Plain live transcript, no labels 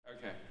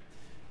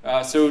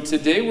So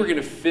today we're going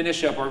to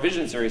finish up our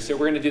vision series. So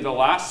we're going to do the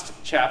last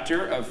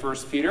chapter of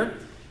First Peter.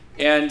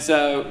 And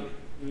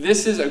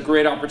this is a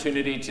great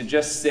opportunity to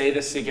just say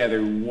this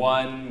together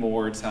one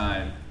more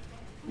time.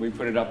 We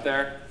put it up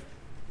there?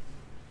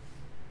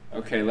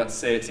 Okay, let's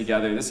say it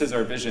together. This is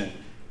our vision.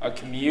 A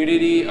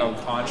community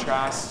of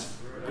contrast,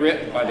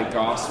 gripped by the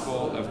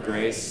gospel of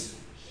grace,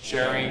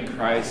 sharing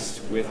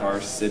Christ with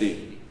our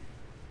city.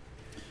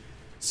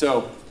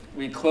 So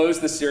we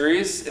close the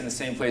series in the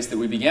same place that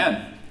we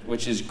began,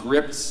 which is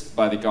gripped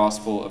by the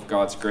gospel of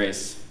God's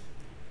grace.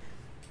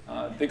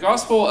 The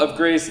gospel of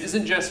grace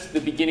isn't just the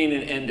beginning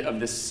and end of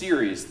the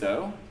series,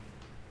 though.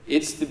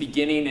 It's the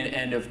beginning and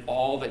end of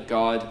all that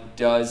God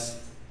does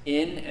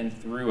in and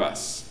through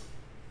us.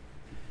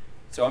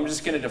 So I'm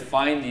just going to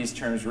define these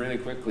terms really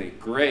quickly.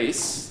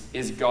 Grace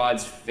is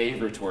God's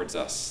favor towards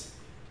us.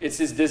 It's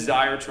his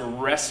desire to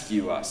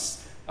rescue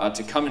us,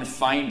 to come and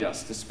find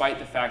us, despite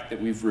the fact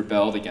that we've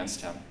rebelled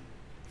against him.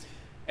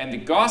 And the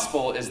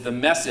gospel is the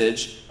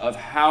message of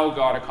how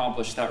God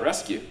accomplished that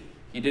rescue.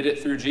 He did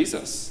it through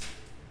Jesus.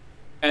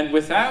 And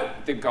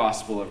without the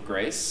gospel of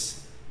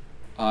grace,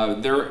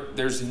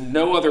 there's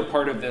no other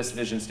part of this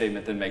vision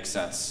statement that makes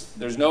sense.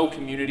 There's no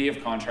community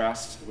of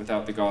contrast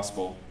without the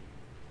gospel.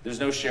 There's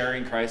no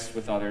sharing Christ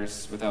with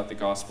others without the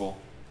gospel.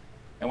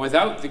 And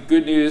without the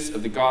good news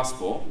of the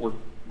gospel,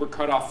 we're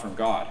cut off from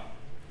God.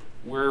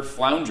 We're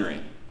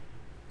floundering.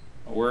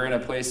 We're in a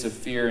place of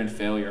fear and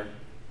failure.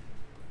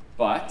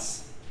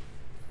 But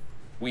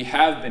we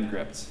have been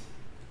gripped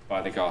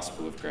by the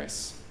gospel of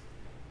grace.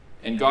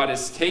 And God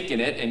has taken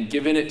it and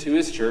given it to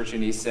his church,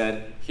 and he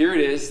said, here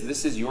it is,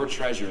 this is your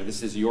treasure,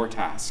 this is your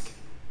task.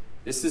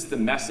 This is the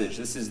message,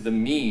 this is the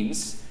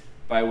means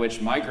by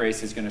which my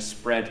grace is going to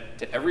spread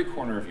to every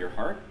corner of your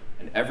heart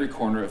and every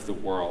corner of the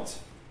world.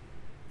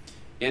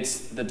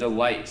 It's the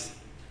delight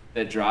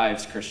that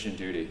drives Christian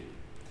duty.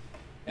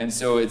 And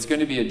so it's going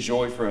to be a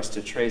joy for us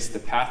to trace the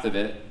path of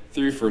it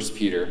through 1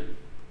 Peter.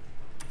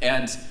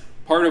 And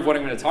part of what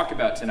I'm going to talk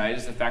about tonight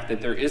is the fact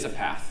that there is a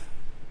path.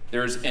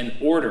 There's an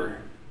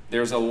order.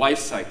 There's a life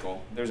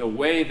cycle. There's a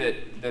way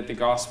that the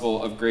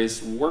gospel of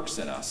grace works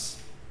in us.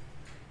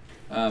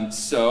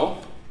 So,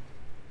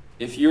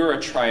 if you're a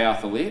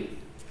triathlete,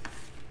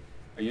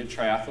 are you a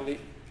triathlete?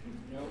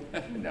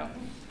 No. No.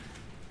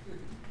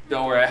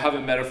 Don't worry, I have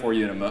a metaphor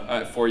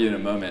for you in a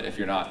moment if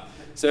you're not.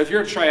 So if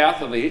you're a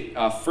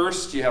triathlete,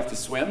 first you have to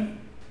swim.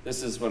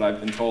 This is what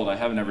I've been told. I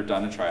have never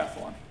done a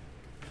triathlon.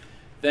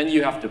 Then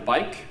you have to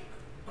bike,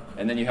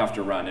 and then you have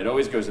to run. It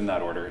always goes in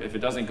that order. If it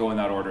doesn't go in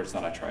that order, it's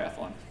not a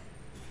triathlon.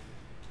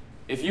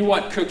 If you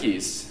want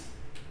cookies,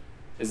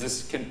 is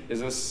this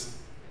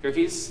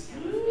cookies?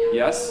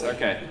 Yes?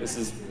 Okay, this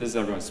is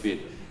everyone's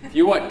speed. If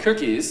you want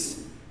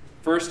cookies,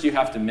 first you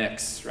have to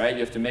mix, right? You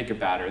have to make a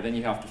batter, then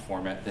you have to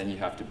form it, then you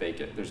have to bake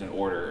it. There's an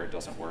order, or it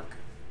doesn't work.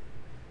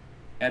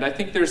 And I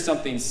think there's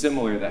something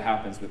similar that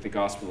happens with the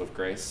gospel of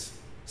grace.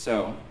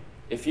 So,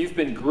 if you've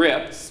been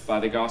gripped by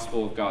the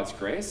gospel of God's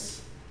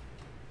grace,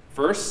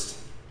 first,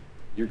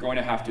 you're going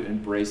to have to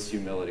embrace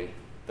humility.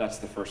 That's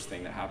the first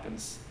thing that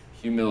happens.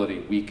 Humility,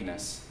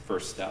 weakness,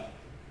 first step.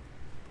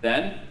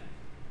 Then,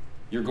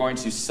 you're going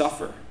to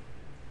suffer.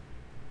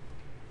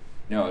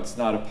 No, it's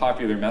not a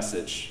popular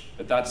message,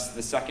 but that's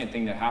the second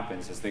thing that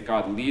happens, is that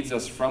God leads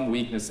us from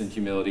weakness and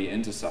humility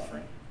into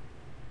suffering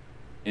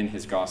in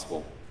his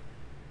gospel.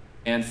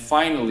 And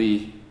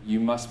finally, you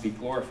must be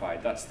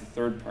glorified. That's the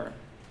third part.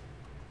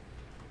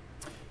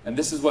 And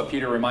this is what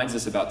Peter reminds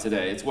us about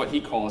today. It's what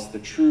he calls the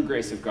true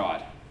grace of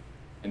God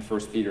in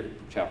 1 Peter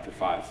chapter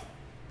 5.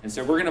 And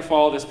so we're going to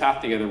follow this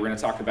path together. We're going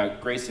to talk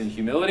about grace in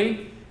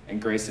humility,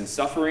 and grace in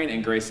suffering,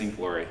 and grace in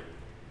glory.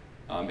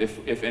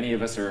 If any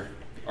of us are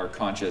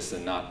conscious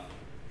and not,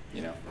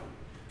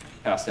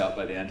 passed out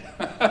by the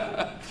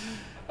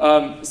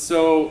end.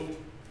 So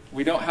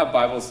we don't have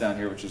Bibles down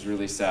here, which is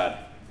really sad.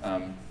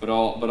 But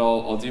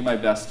I'll do my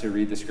best to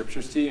read the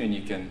scriptures to you, and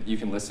you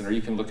can listen, or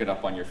you can look it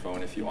up on your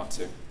phone if you want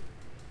to.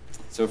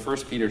 So 1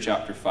 Peter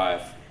chapter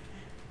 5.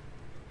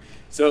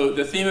 So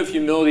the theme of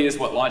humility is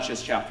what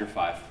launches chapter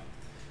 5.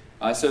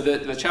 So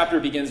the chapter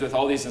begins with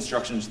all these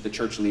instructions to the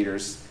church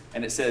leaders,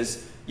 and it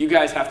says, you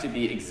guys have to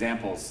be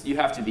examples. You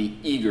have to be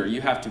eager.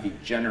 You have to be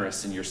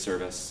generous in your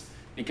service,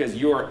 because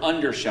you are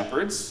under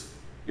shepherds.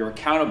 You're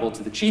accountable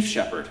to the chief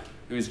shepherd,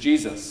 who is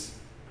Jesus.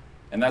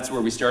 And that's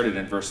where we started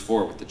in verse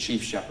 4 with the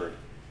chief shepherd.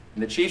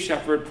 And the chief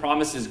shepherd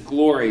promises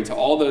glory to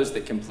all those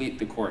that complete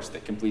the course,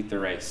 that complete the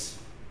race.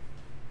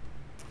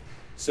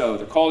 So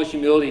the call to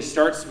humility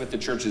starts with the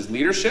church's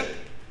leadership.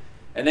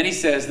 And then he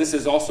says this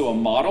is also a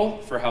model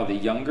for how the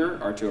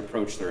younger are to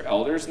approach their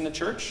elders in the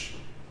church.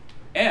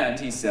 And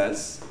he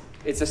says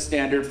it's a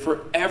standard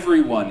for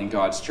everyone in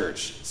God's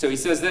church. So he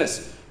says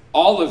this,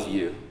 all of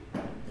you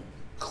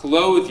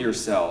clothe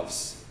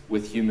yourselves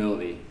with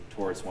humility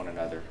towards one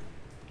another.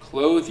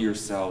 Clothe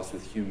yourselves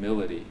with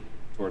humility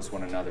towards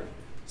one another.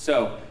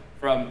 So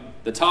from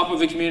the top of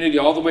the community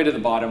all the way to the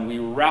bottom, we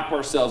wrap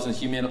ourselves in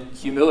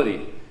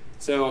humility.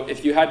 So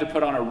if you had to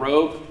put on a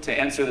robe to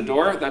answer the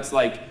door, that's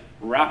like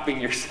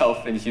wrapping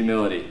yourself in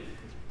humility.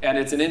 And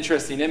it's an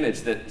interesting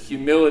image that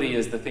humility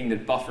is the thing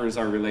that buffers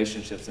our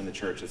relationships in the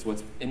church. It's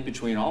what's in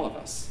between all of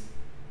us.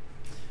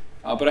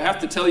 But I have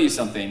to tell you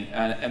something,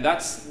 and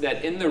that's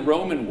that in the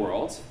Roman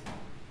world,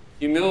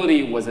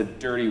 humility was a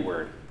dirty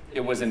word.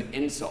 It was an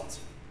insult.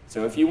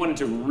 So if you wanted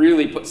to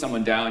really put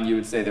someone down, you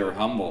would say they were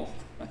humble.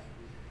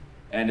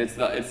 And it's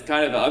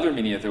kind of the other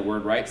meaning of the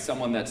word, right?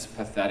 Someone that's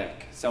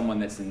pathetic, someone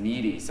that's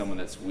needy, someone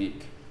that's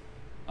weak.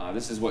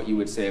 This is what you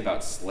would say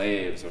about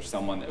slaves or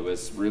someone that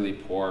was really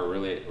poor,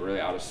 really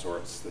out of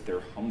sorts, that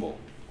they're humble.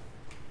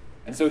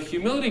 And so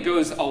humility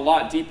goes a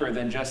lot deeper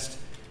than just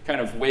kind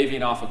of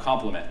waving off a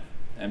compliment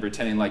and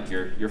pretending like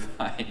you're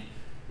fine.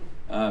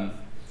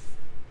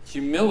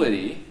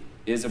 Humility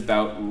is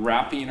about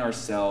wrapping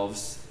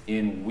ourselves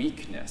in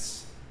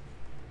weakness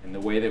in the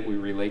way that we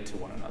relate to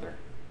one another.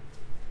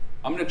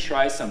 I'm going to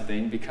try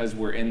something because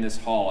we're in this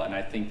hall and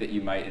I think that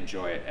you might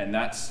enjoy it. And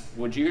that's,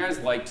 would you guys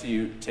like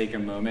to take a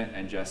moment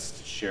and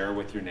just share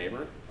with your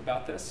neighbor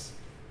about this?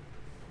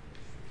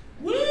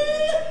 Woo!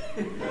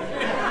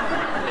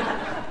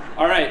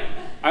 All right.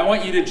 I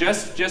want you to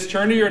just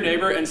turn to your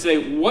neighbor and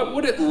say, what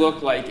would it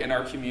look like in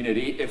our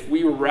community if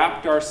we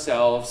wrapped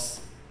ourselves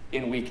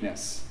in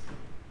weakness?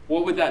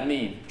 What would that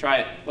mean? Try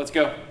it. Let's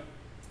go.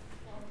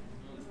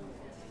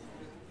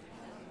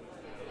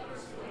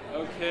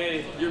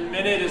 Okay, your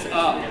minute is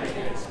up.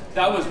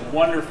 That was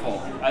wonderful.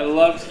 I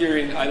loved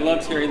hearing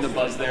the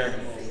buzz there,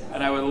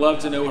 and I would love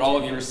to know what all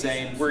of you are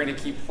saying. We're going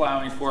to keep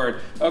plowing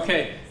forward.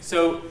 Okay,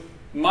 so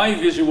my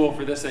visual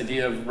for this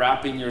idea of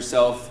wrapping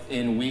yourself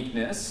in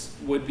weakness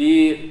would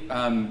be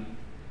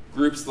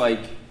groups like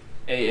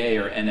AA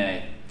or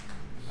NA.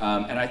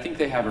 And I think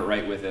they have it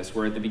right with this,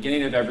 where at the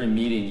beginning of every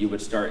meeting you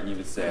would start and you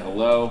would say,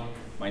 hello,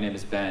 my name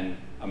is Ben,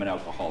 I'm an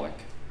alcoholic.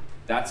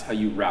 That's how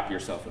you wrap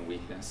yourself in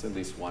weakness, at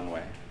least one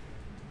way.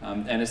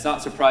 And it's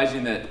not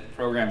surprising that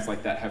programs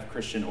like that have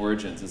Christian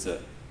origins, is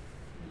it?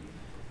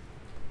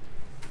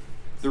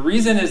 The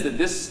reason is that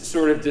this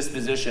sort of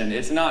disposition,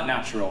 it's not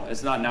natural.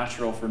 It's not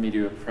natural for me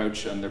to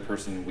approach another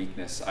person in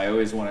weakness. I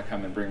always want to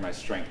come and bring my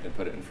strength and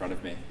put it in front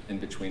of me, in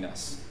between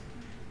us.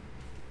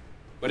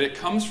 But it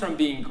comes from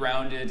being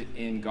grounded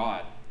in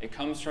God. It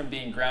comes from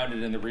being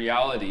grounded in the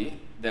reality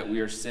that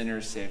we are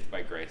sinners saved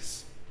by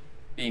grace,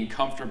 being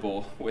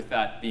comfortable with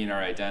that being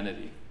our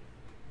identity.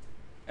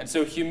 And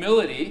so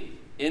humility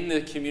in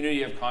the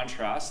community of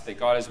contrast that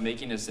God is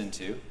making us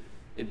into,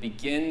 it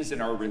begins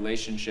in our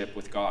relationship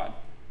with God.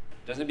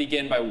 It doesn't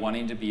begin by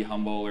wanting to be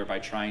humble or by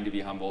trying to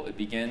be humble. It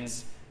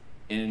begins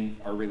in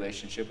our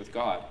relationship with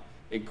God.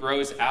 It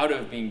grows out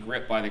of being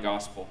gripped by the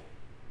gospel.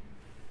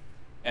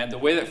 And the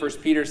way that 1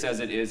 Peter says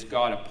it is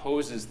God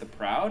opposes the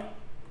proud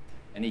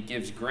and he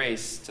gives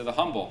grace to the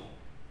humble.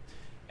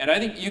 And I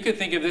think you could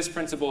think of this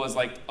principle as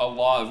like the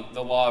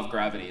law of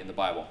gravity in the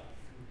Bible.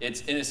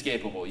 It's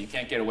inescapable. You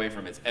can't get away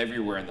from it. It's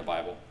everywhere in the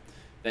Bible.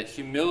 That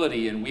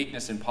humility and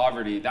weakness and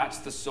poverty, that's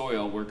the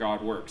soil where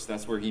God works.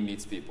 That's where he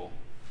meets people.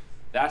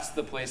 That's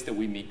the place that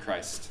we meet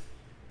Christ.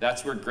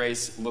 That's where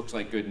grace looks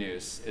like good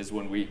news, is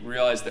when we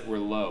realize that we're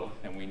low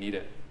and we need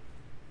it.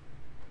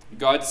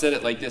 God said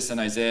it like this in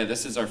Isaiah.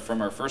 This is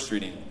from our first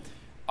reading.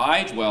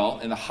 I dwell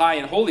in the high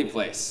and holy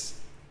place,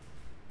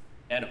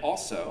 and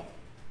also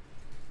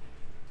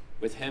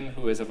with him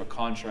who is of a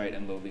contrite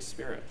and lowly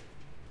spirit,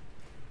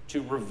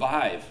 to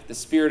revive the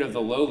spirit of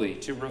the lowly,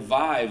 to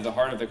revive the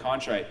heart of the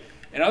contrite.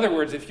 In other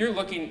words, if you're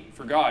looking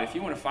for God, if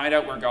you want to find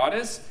out where God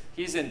is,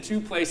 he's in two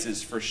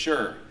places for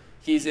sure.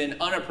 He's in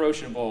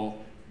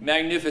unapproachable,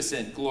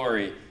 magnificent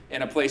glory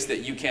in a place that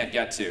you can't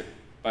get to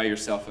by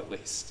yourself at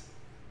least.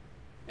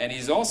 And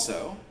he's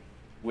also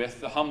with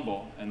the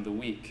humble and the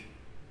weak.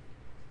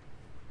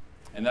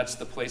 And that's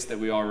the place that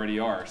we already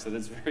are. So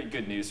that's very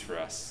good news for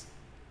us.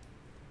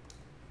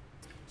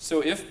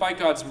 So if by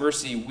God's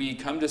mercy we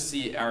come to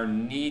see our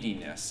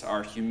neediness,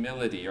 our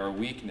humility, our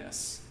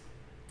weakness,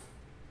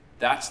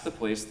 that's the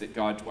place that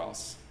God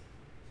dwells.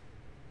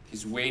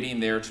 He's waiting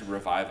there to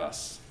revive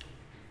us.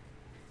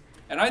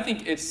 And I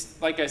think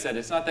it's, like I said,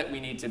 it's not that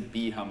we need to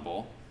be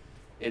humble.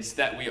 It's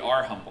that we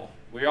are humble.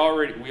 We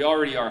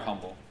already are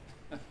humble.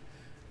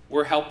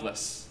 We're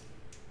helpless.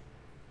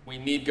 We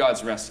need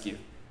God's rescue.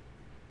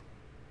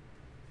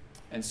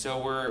 And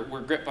so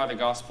we're gripped by the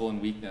gospel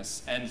in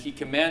weakness. And he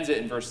commands it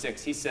in verse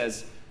 6. He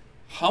says,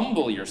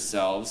 humble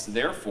yourselves,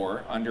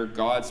 therefore, under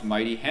God's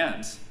mighty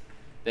hand,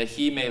 that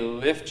he may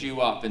lift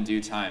you up in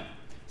due time.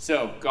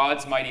 So,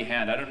 God's mighty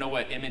hand. I don't know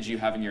what image you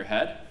have in your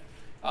head.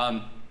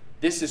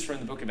 This is from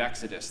the book of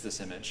Exodus,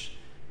 this image.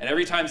 And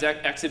every time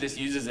Exodus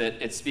uses it,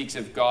 it speaks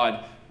of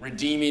God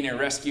redeeming and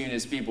rescuing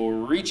his people,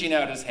 reaching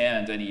out his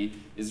hand, and he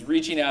is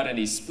reaching out and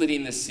he's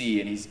splitting the sea,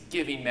 and he's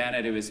giving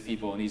manna to his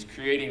people, and he's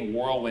creating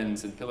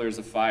whirlwinds and pillars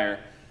of fire.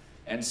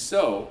 And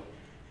so,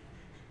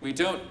 we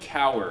don't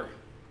cower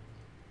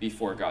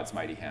before God's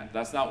mighty hand.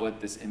 That's not what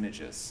this image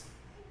is.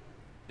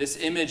 This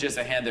image is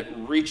a hand that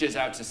reaches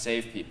out to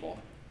save people,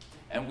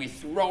 and we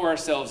throw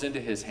ourselves into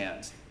his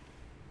hand.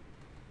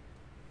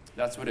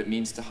 That's what it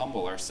means to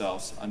humble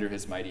ourselves under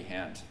his mighty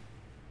hand.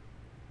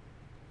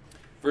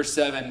 Verse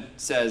 7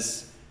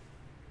 says,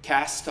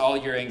 Cast all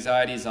your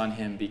anxieties on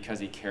him because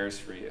he cares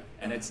for you.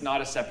 And it's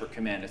not a separate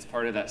command. It's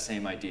part of that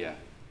same idea.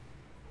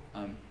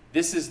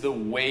 This is the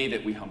way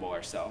that we humble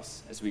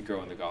ourselves as we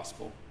grow in the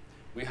gospel.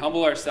 We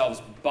humble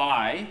ourselves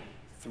by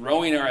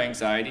throwing our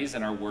anxieties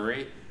and our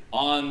worry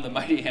on the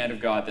mighty hand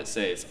of God that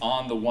saves,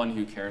 on the one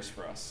who cares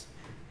for us.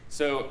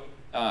 So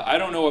I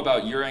don't know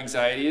about your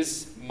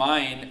anxieties.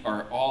 Mine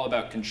are all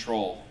about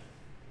control.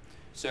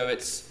 So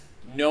it's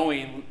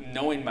knowing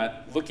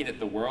looking at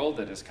the world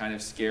that is kind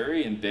of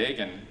scary and big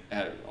and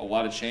a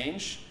lot of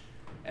change,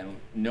 and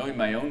knowing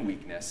my own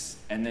weakness,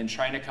 and then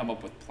trying to come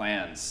up with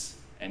plans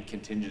and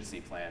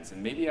contingency plans.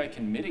 And maybe I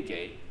can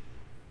mitigate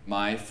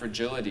my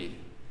fragility.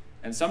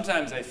 And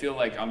sometimes I feel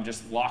like I'm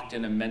just locked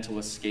in a mental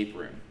escape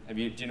room.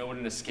 Do you know what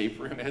an escape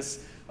room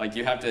is? Like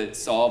you have to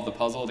solve the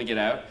puzzle to get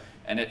out.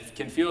 And it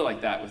can feel like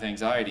that with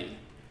anxiety.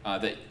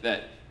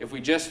 That if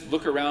we just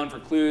look around for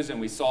clues and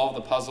we solve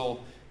the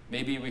puzzle,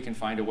 maybe we can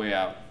find a way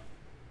out.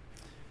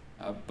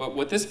 But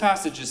what this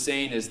passage is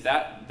saying is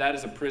that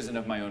is a prison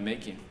of my own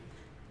making.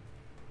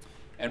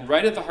 And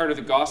right at the heart of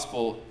the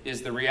gospel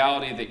is the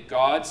reality that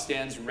God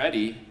stands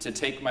ready to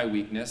take my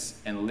weakness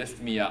and lift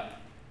me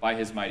up by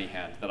his mighty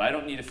hand, that I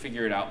don't need to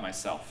figure it out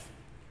myself.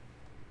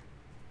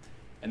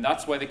 And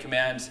that's why the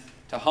command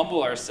to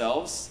humble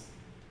ourselves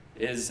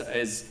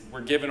is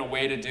we're given a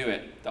way to do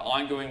it. The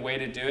ongoing way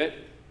to do it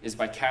is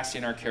by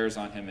casting our cares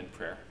on him in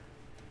prayer.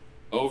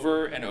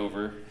 Over and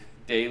over,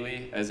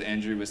 daily, as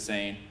Andrew was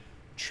saying,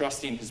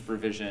 trusting his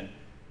provision,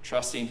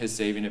 trusting his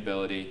saving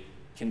ability,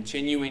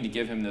 continuing to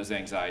give him those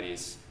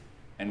anxieties,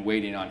 and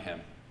waiting on him.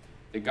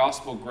 The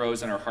gospel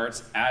grows in our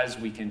hearts as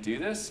we can do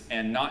this,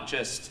 and not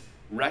just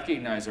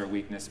recognize our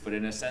weakness, but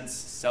in a sense,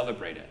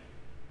 celebrate it,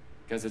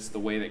 because it's the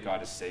way that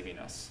God is saving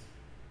us.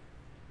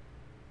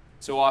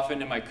 So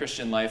often in my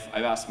Christian life,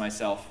 I've asked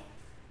myself,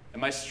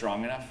 am I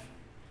strong enough?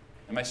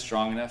 Am I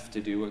strong enough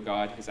to do what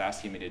God is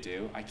asking me to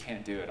do? I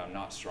can't do it. I'm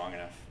not strong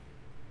enough.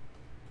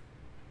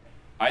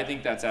 I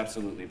think that's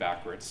absolutely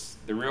backwards.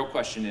 The real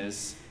question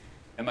is,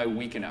 am I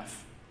weak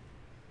enough?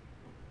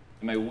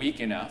 Am I weak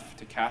enough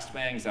to cast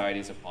my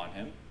anxieties upon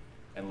him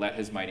and let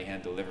his mighty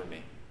hand deliver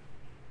me?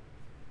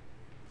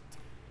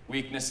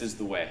 Weakness is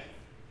the way.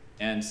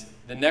 And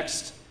the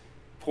next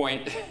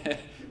point,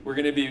 we're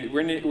going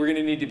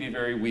to need to be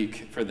very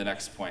weak for the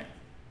next point,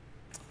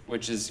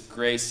 which is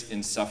grace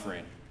in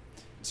suffering.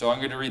 So I'm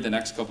going to read the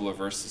next couple of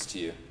verses to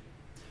you.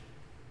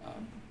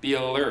 Be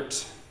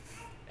alert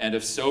and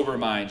of sober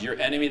mind. Your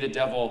enemy, the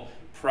devil,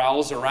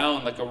 prowls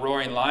around like a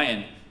roaring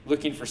lion,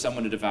 looking for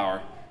someone to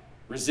devour.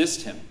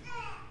 Resist him,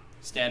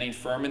 standing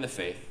firm in the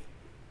faith,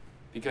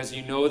 because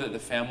you know that the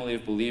family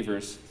of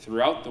believers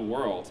throughout the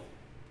world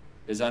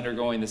is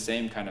undergoing the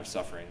same kind of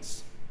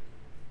sufferings.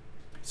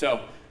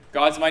 So,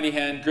 God's mighty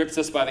hand grips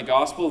us by the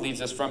gospel,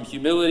 leads us from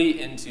humility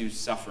into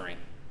suffering.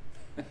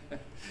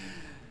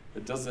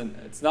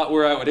 It's not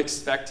where I would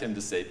expect him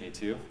to save me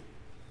to.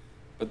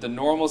 But the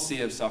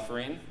normalcy of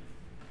suffering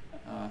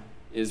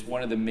is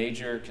one of the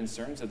major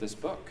concerns of this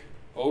book.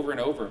 Over and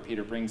over,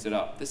 Peter brings it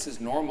up. This is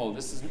normal,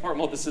 this is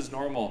normal, this is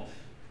normal.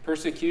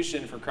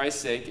 Persecution for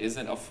Christ's sake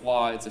isn't a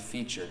flaw, it's a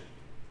feature.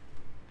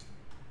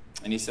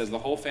 And he says the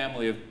whole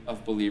family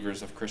of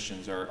believers, of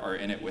Christians, are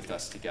in it with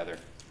us together.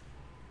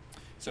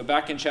 So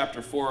back in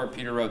chapter 4,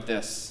 Peter wrote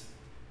this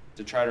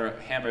to try to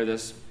hammer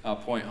this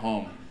point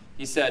home.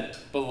 He said,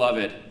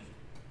 "Beloved,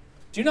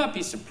 do not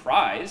be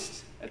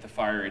surprised at the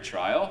fiery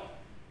trial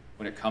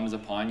when it comes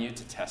upon you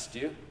to test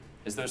you,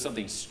 as though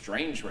something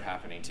strange were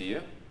happening to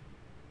you.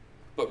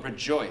 But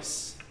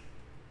rejoice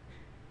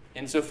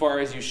insofar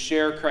as you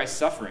share Christ's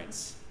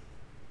sufferings,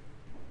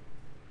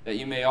 that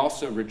you may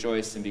also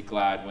rejoice and be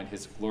glad when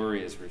his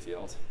glory is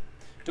revealed."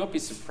 Don't be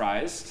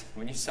surprised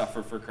when you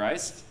suffer for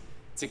Christ.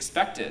 It's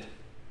expected.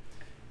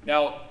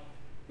 Now,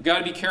 we've got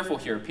to be careful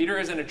here. Peter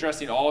isn't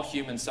addressing all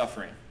human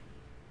suffering.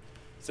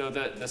 So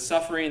the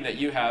suffering that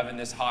you have in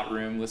this hot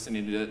room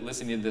listening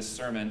to this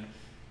sermon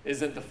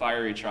isn't the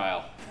fiery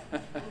trial.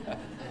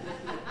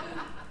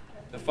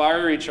 The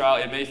fiery trial,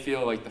 it may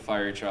feel like the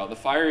fiery trial. The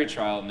fiery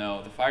trial,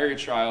 no. The fiery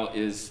trial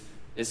is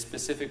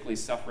specifically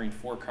suffering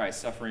for Christ,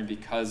 suffering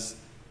because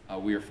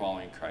we are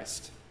following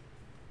Christ.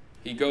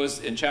 He goes,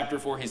 in chapter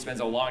 4, he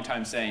spends a long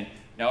time saying,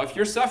 now if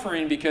you're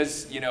suffering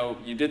because,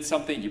 you did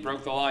something, you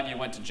broke the law and you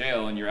went to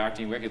jail and you're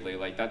acting wickedly,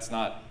 like that's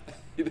not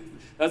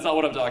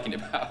what I'm talking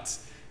about.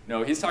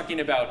 No, he's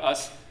talking about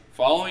us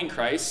following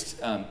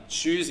Christ,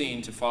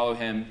 choosing to follow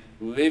him,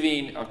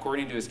 living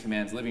according to his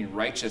commands, living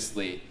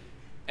righteously,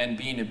 and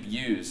being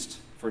abused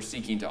for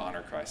seeking to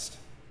honor Christ,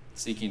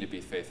 seeking to be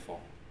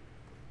faithful.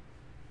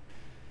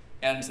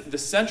 And the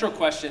central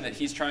question that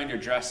he's trying to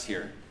address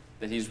here,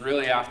 that he's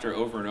really after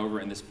over and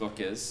over in this book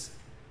is,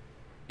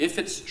 if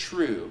it's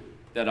true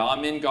that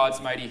I'm in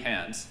God's mighty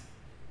hands,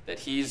 that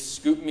he's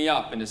scooped me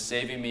up and is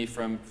saving me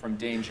from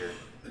danger,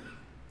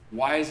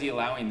 why is he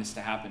allowing this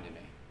to happen to me?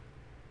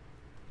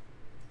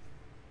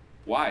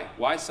 Why?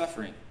 Why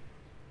suffering?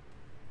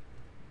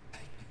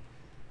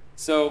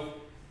 So,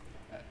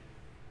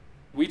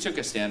 we took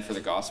a stand for the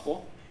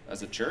gospel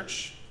as a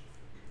church.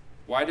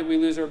 Why did we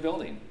lose our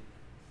building?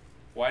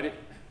 Where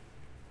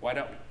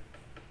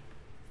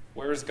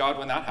is God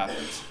when that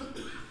happens?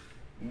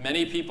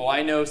 Many people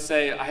I know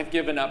say, I've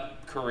given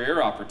up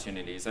career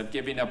opportunities, I've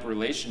given up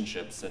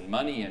relationships and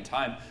money and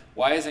time.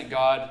 Why hasn't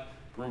God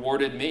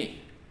rewarded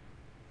me?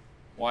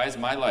 Why is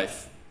my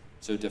life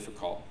so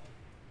difficult?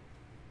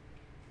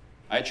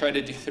 I try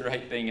to do the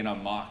right thing and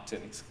I'm mocked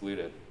and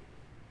excluded.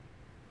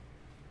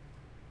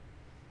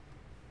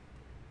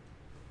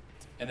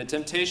 And the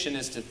temptation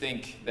is to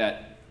think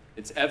that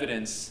it's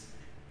evidence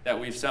that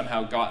we've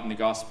somehow gotten the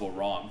gospel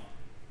wrong,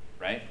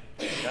 right?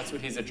 That's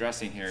what he's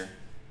addressing here.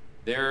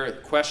 They're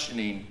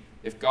questioning,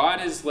 if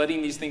God is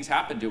letting these things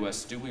happen to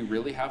us, do we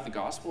really have the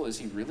gospel? Is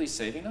he really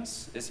saving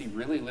us? Is he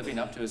really living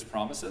up to his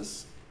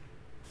promises?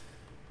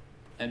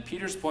 And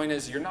Peter's point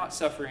is, you're not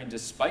suffering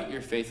despite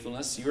your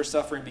faithfulness, you're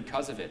suffering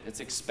because of it. It's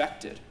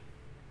expected.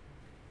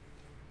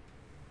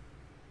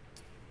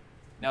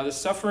 Now, the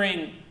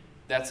suffering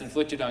that's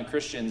inflicted on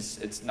Christians,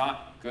 it's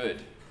not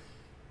good.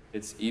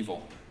 It's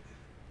evil.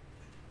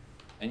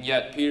 And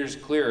yet, Peter's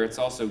clear, it's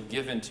also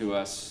given to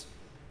us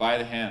by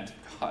the hand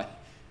of God.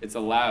 It's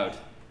allowed.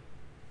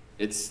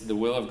 It's the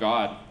will of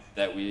God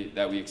that we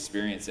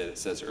experience it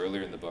says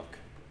earlier in the book.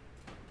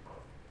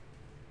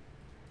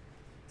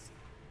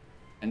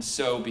 And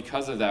so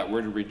because of that,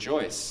 we're to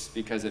rejoice,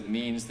 because it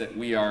means that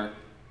we are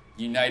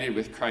united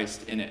with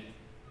Christ in it,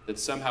 that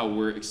somehow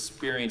we're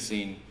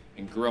experiencing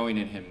and growing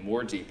in him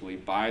more deeply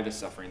by the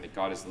suffering that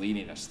God is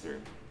leading us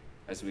through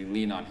as we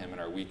lean on him in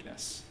our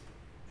weakness.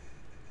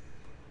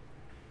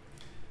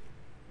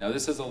 Now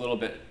this is a little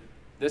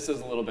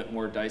bit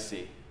more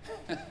dicey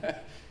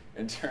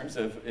in terms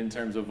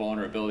of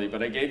vulnerability,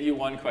 but I gave you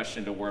one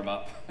question to warm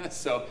up.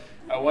 So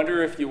I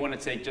wonder if you want to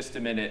take just a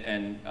minute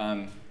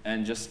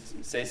and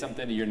just say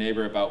something to your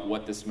neighbor about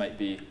what this might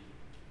be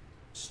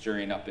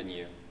stirring up in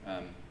you.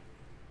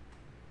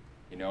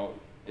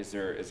 Is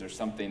there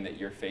something that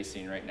you're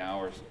facing right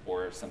now,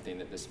 or something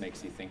that this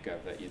makes you think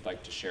of that you'd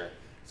like to share?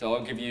 So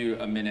I'll give you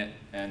a minute,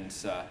 and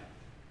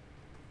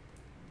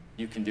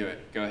you can do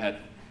it. Go ahead.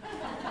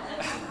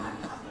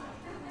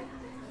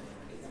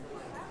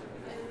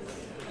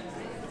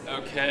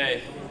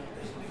 Okay.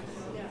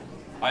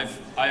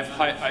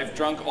 I've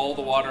drunk all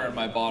the water in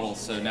my bottle,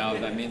 so now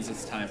that means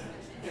it's time.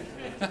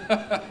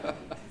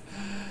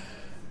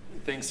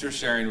 Thanks for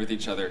sharing with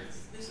each other.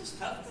 This is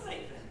tough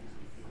tonight.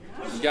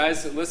 You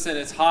guys, listen,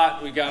 it's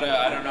hot. We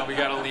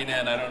gotta lean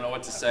in. I don't know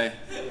what to say.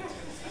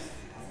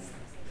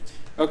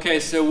 Okay,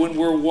 so when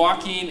we're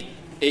walking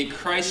a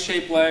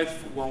Christ-shaped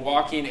life, we're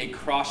walking a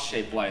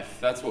cross-shaped life.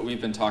 That's what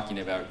we've been talking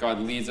about. God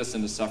leads us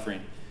into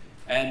suffering.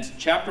 And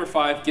chapter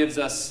 5 gives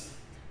us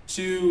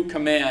 2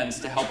 commands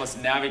to help us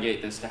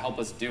navigate this, to help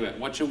us do it.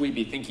 What should we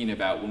be thinking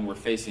about when we're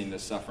facing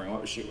this suffering?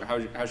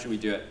 How should we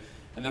do it?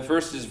 And the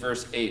first is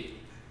verse 8.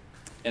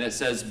 And it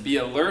says, be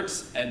alert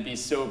and be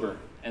sober.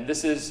 And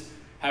this is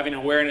having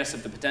awareness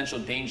of the potential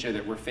danger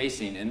that we're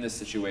facing in this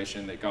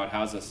situation that God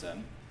has us in.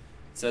 It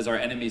says our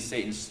enemy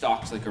Satan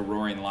stalks like a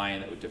roaring lion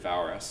that would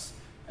devour us.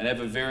 And I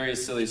have a very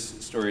silly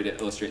story to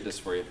illustrate this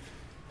for you.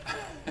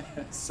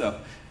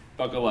 So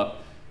buckle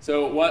up.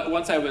 So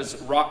once I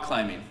was rock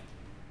climbing,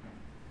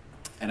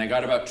 and I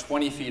got about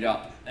 20 feet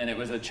up, and it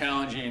was a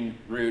challenging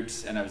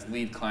route, and I was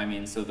lead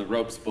climbing, so the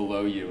rope's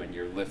below you, and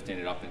you're lifting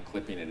it up and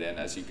clipping it in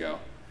as you go.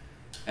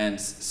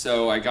 And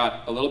so I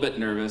got a little bit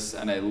nervous,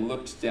 and I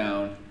looked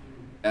down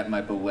at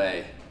my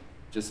belay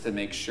just to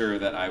make sure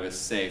that I was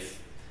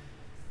safe.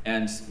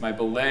 And my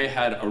belay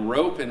had a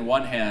rope in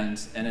one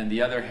hand, and in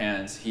the other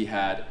hand, he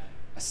had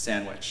a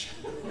sandwich.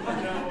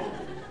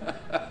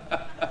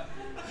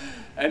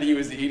 And he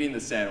was eating the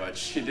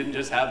sandwich. He didn't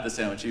just have the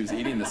sandwich, he was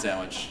eating the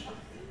sandwich.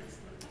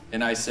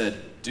 And I said,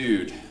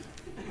 dude,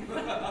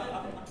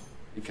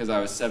 because I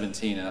was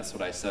 17, and that's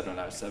what I said when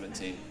I was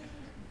 17.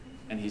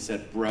 And he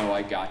said, bro,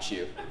 I got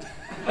you.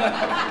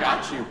 I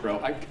got you, bro,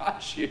 I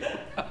got you.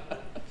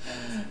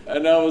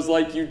 And I was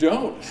like, you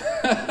don't.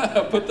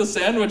 Put the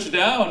sandwich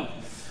down.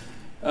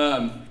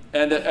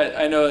 And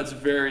I know it's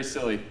very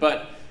silly,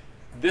 but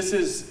this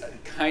is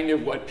kind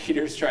of what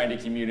Peter's trying to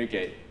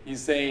communicate.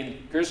 He's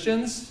saying,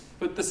 Christians,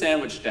 put the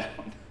sandwich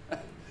down.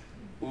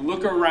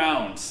 Look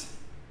around.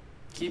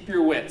 Keep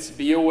your wits.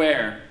 Be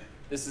aware.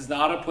 This is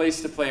not a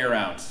place to play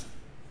around.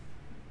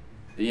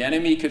 The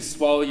enemy could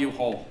swallow you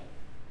whole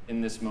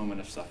in this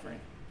moment of suffering.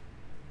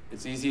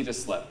 It's easy to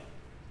slip.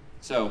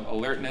 So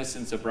alertness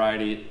and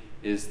sobriety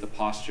is the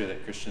posture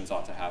that Christians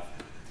ought to have.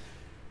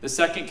 The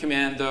second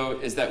command, though,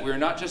 is that we're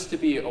not just to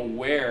be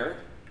aware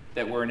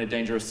that we're in a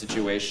dangerous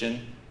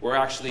situation, we're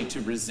actually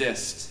to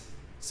resist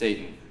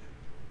Satan.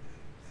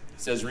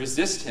 It says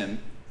resist him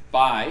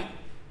by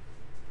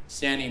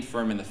standing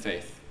firm in the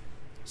faith.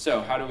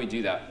 So how do we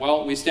do that?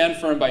 Well, we stand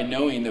firm by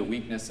knowing that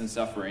weakness and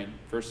suffering,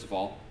 first of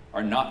all,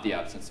 are not the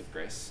absence of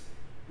grace.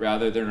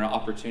 Rather, they're an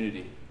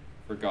opportunity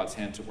for God's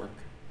hand to work.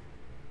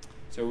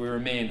 So we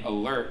remain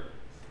alert,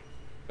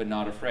 but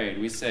not afraid.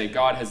 We say,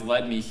 God has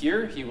led me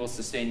here, he will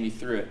sustain me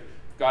through it.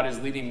 God is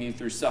leading me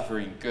through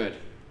suffering, good.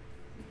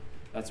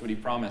 That's what he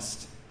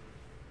promised.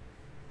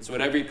 It's what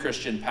every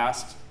Christian,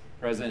 past,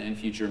 present, and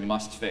future,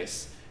 must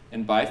face.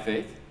 and by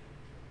faith,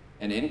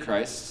 and in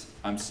Christ,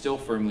 I'm still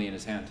firmly in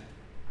his hand.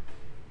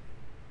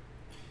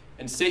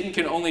 And Satan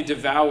can only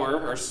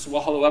devour or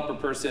swallow up a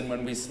person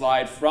when we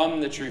slide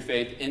from the true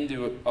faith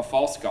into a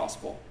false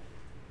gospel,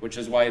 which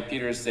is why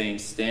Peter is saying,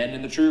 stand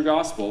in the true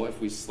gospel.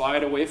 If we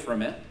slide away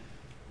from it,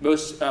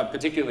 most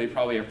particularly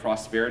probably a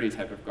prosperity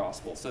type of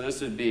gospel. So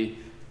this would be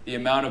the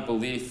amount of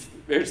belief.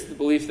 There's the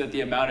belief that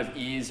the amount of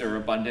ease or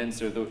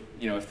abundance or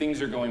if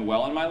things are going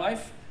well in my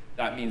life,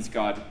 that means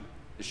God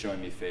is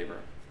showing me favor.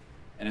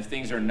 And if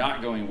things are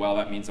not going well,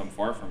 that means I'm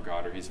far from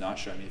God or he's not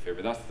showing me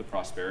favor. That's the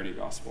prosperity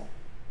gospel.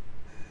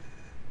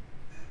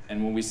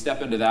 And when we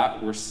step into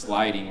that, we're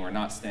sliding. We're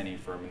not standing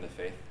firm in the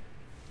faith.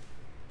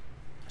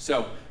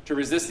 So, to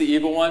resist the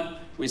evil one,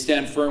 we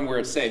stand firm where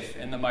it's safe,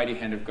 in the mighty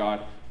hand of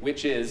God,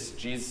 which is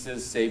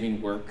Jesus'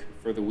 saving work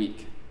for the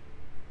weak,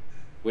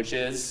 which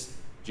is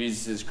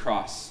Jesus'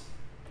 cross,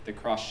 the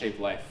cross-shaped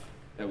life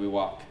that we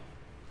walk.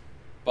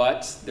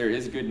 But there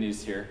is good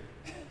news here.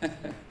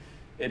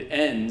 It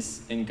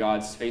ends in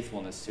God's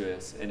faithfulness to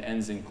us. It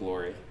ends in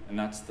glory. And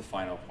that's the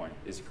final point,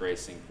 is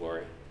grace and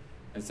glory.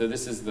 And so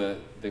this is the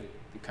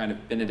kind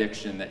of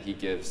benediction that he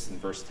gives in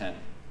verse 10.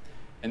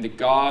 And the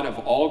God of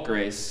all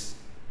grace,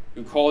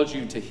 who called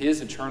you to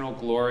his eternal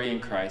glory in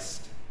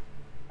Christ,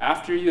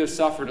 after you have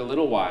suffered a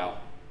little while,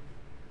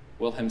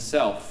 will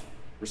himself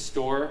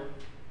restore,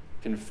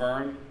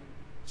 confirm,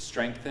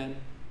 strengthen,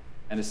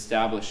 and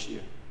establish you.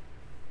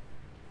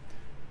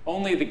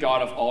 Only the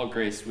God of all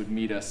grace would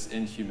meet us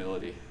in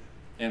humility,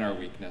 in our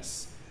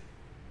weakness,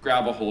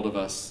 grab a hold of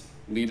us,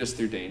 lead us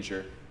through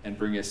danger, and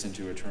bring us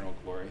into eternal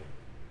glory.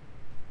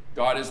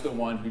 God is the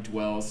one who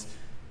dwells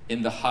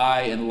in the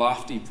high and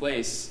lofty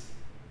place,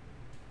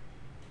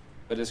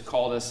 but has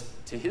called us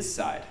to his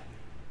side.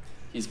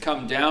 He's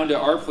come down to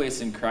our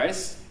place in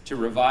Christ to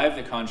revive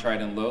the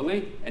contrite and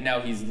lowly, and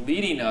now he's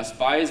leading us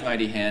by his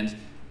mighty hand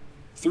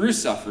through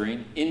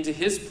suffering into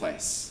his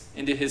place,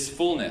 into his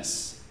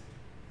fullness.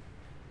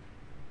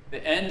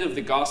 The end of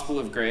the gospel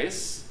of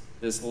grace,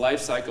 this life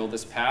cycle,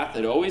 this path,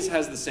 it always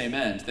has the same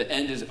end. The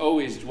end is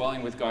always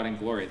dwelling with God in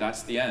glory.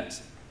 That's the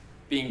end.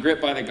 Being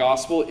gripped by the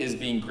gospel is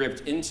being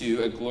gripped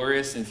into a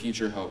glorious and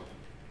future hope.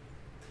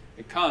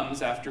 It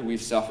comes after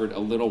we've suffered a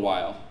little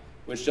while,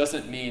 which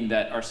doesn't mean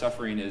that our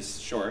suffering is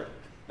short,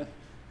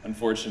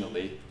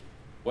 unfortunately.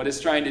 What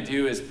it's trying to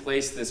do is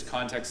place this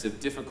context of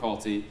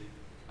difficulty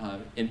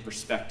in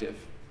perspective,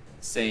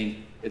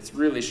 saying it's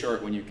really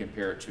short when you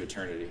compare it to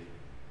eternity.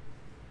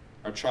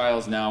 Our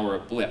trials now are a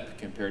blip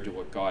compared to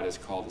what God has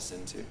called us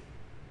into.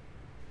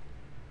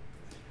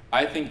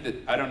 I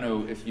don't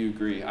know if you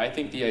agree, I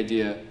think the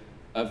idea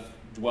of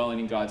dwelling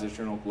in God's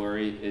eternal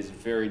glory is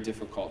very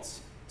difficult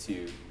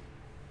to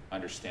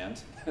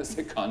understand as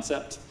a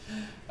concept.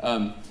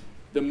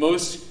 The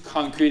most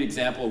concrete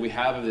example we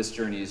have of this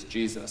journey is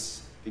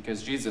Jesus,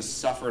 because Jesus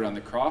suffered on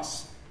the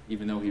cross,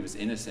 even though he was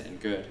innocent and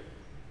good.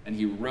 And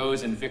he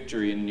rose in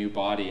victory in a new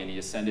body, and he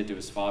ascended to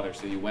his Father,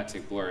 so he went to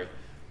glory.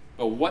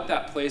 But what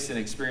that place and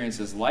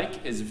experience is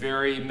like is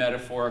very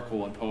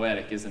metaphorical and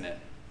poetic, isn't it?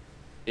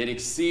 It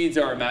exceeds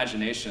our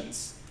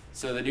imaginations.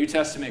 So the New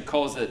Testament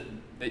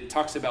it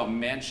talks about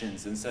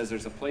mansions and says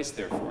there's a place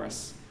there for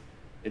us.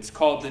 It's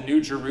called the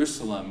New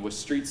Jerusalem with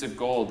streets of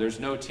gold. There's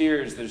no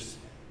tears, there's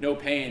no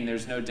pain,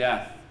 there's no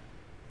death.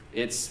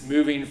 It's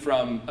moving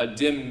from a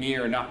dim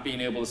mirror, not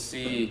being able to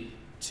see,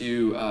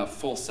 to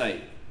full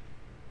sight.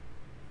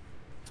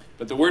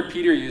 But the word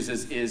Peter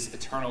uses is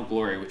eternal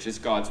glory, which is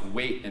God's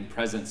weight and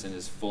presence in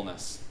his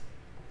fullness.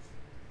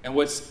 And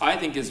what's I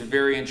think is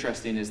very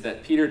interesting is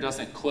that Peter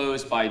doesn't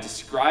close by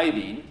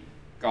describing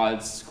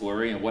God's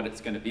glory and what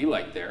it's going to be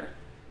like there.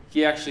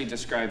 He actually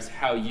describes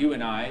how you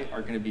and I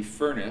are going to be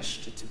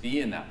furnished to be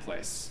in that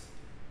place.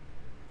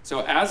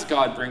 So as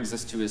God brings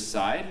us to his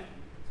side,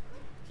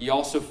 he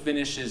also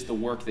finishes the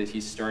work that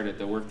he started,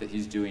 the work that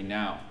he's doing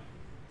now.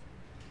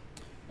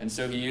 And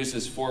so he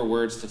uses 4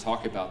 words to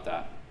talk about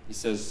that. He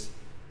says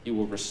he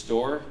will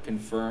restore,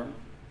 confirm,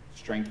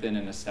 strengthen,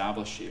 and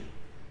establish you.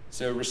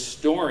 So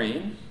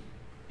restoring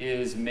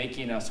is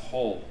making us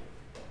whole.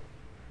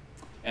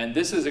 And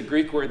this is a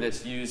Greek word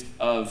that's used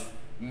of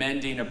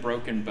mending a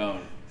broken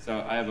bone.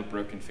 So I have a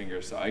broken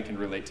finger, so I can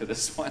relate to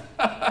this one.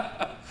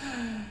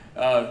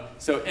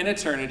 So in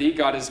eternity,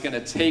 God is going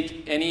to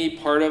take any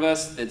part of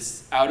us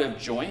that's out of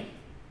joint,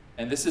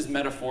 and this is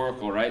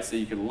metaphorical, right? So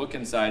you can look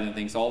inside and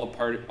think all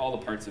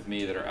the parts of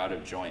me that are out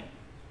of joint,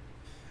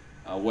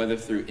 whether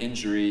through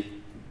injury,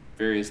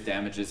 various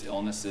damages,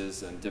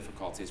 illnesses, and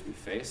difficulties we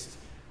faced.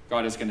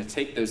 God is going to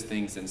take those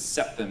things and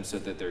set them so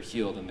that they're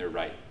healed and they're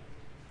right.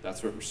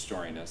 That's what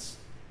restoring is.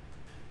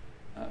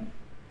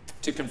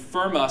 To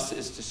confirm us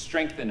is to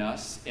strengthen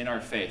us in our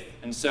faith.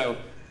 And so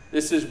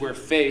this is where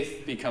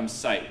faith becomes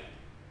sight.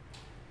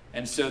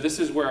 And so this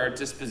is where our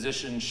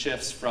disposition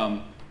shifts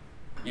from,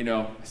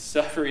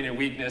 suffering and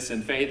weakness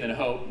and faith and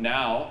hope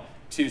now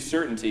to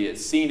certainty.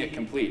 It's seeing it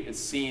complete. It's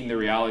seeing the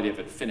reality of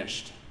it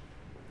finished.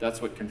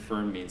 That's what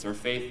confirm means. Our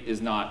faith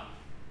is not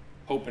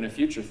hope in a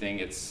future thing.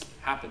 It's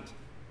happened.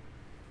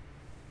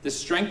 To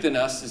strengthen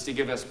us is to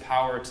give us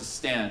power to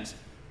stand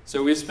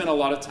So we've spent a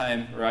lot of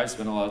time, or I've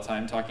spent a lot of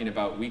time, talking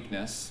about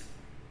weakness,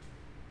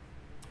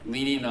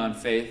 leaning in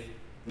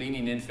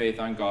faith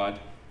on God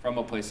from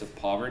a place of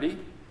poverty.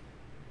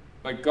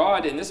 But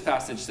God, in this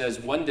passage, says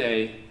one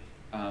day,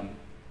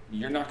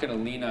 you're not going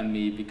to lean on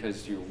me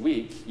because you're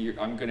weak.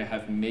 I'm going to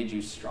have made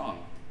you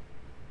strong,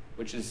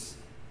 which is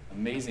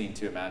amazing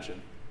to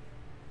imagine.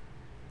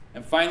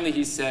 And finally,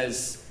 he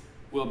says,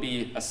 we'll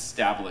be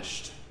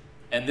established.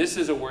 And this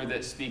is a word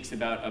that speaks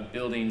about a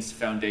building's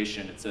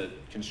foundation. It's a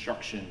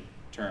construction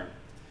term.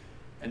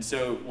 And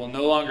so we'll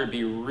no longer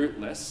be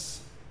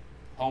rootless,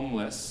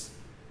 homeless.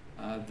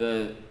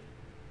 The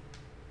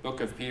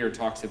book of Peter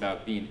talks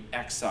about being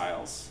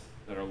exiles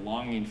that are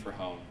longing for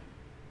home.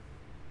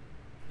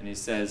 And he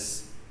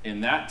says,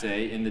 in that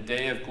day, in the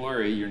day of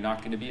glory, you're not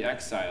going to be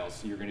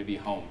exiles. You're going to be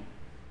home.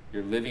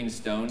 You're living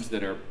stones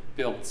that are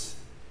built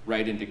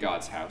right into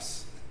God's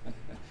house.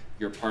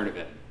 You're part of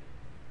it.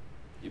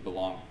 You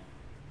belong.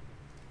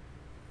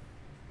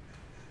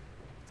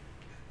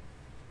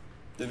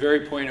 The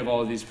very point of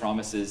all of these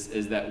promises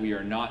is that we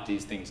are not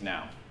these things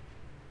now.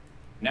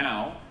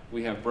 Now,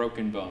 we have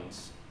broken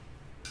bones.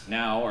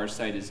 Now, our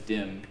sight is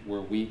dim.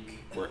 We're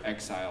weak. We're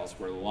exiles.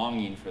 We're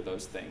longing for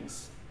those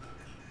things.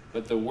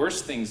 But the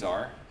worse things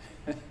are,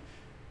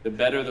 the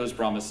better those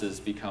promises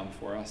become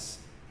for us.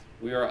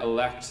 We are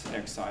elect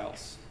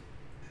exiles.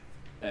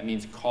 That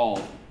means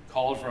called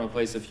from a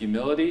place of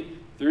humility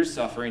through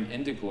suffering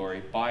into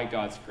glory by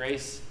God's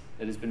grace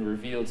that has been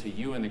revealed to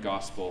you in the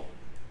gospel,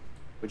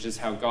 which is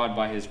how God,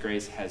 by his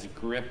grace, has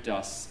gripped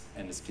us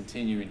and is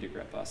continuing to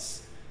grip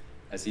us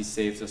as he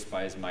saves us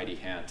by his mighty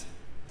hand.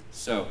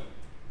 So,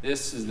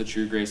 this is the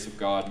true grace of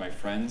God, my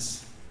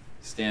friends.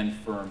 Stand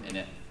firm in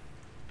it.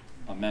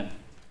 Amen.